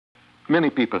Many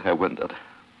people have wondered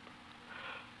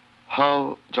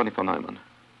how John von Neumann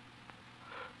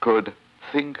could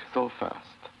think so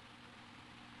fast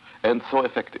and so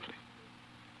effectively.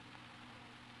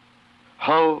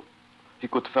 How he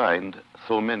could find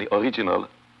so many original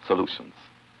solutions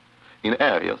in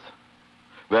areas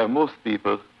where most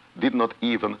people did not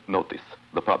even notice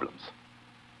the problems.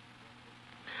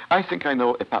 I think I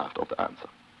know a part of the answer,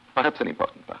 perhaps an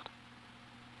important part.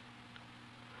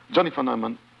 John von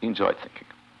Neumann enjoyed thinking.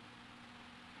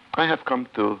 I have come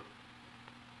to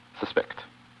suspect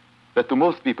that to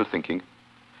most people thinking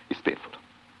is painful.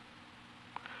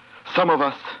 Some of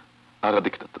us are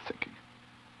addicted to thinking.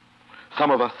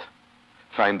 Some of us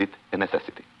find it a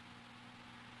necessity.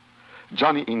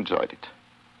 Johnny enjoyed it.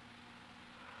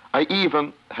 I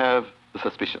even have the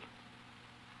suspicion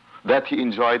that he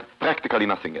enjoyed practically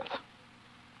nothing else.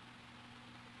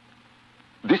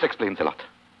 This explains a lot,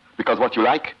 because what you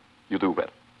like, you do well.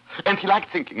 And he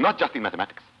liked thinking, not just in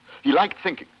mathematics. He liked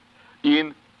thinking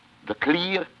in the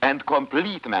clear and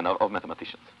complete manner of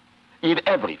mathematicians, in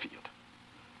every field.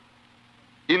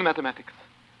 In mathematics,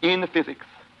 in physics,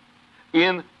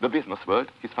 in the business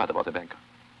world, his father was a banker.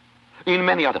 In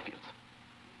many other fields.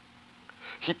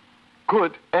 He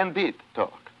could and did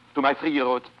talk to my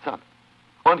 3-year-old son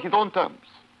on his own terms.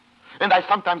 And I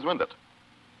sometimes wondered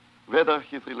whether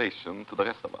his relation to the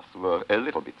rest of us were a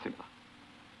little bit similar.